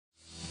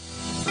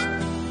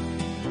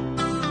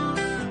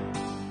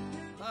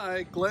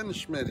Hi, Glenn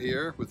Schmidt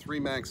here with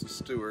Remax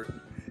Stewart,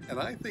 and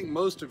I think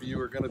most of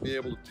you are going to be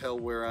able to tell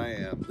where I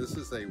am. This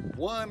is a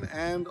one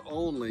and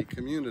only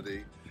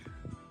community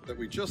that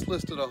we just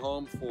listed a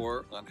home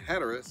for on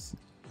Hatteras.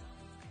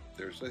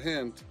 There's a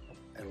hint,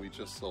 and we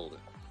just sold it.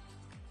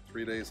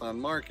 3 days on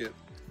market.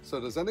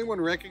 So does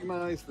anyone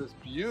recognize this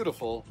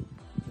beautiful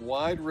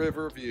wide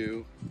river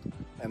view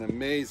and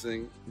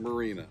amazing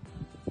marina?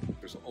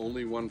 There's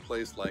only one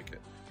place like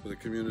it, with a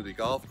community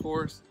golf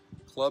course,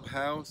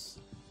 clubhouse,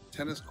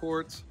 tennis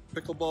courts,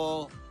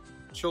 pickleball,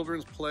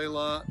 children's play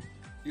lot,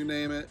 you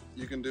name it,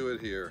 you can do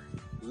it here.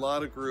 A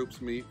lot of groups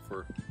meet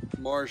for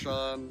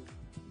mahjong,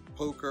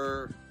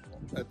 poker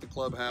at the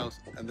clubhouse,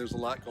 and there's a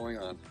lot going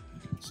on.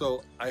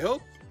 So I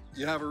hope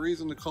you have a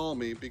reason to call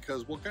me,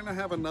 because we're going to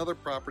have another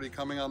property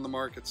coming on the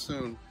market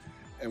soon,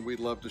 and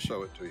we'd love to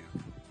show it to you.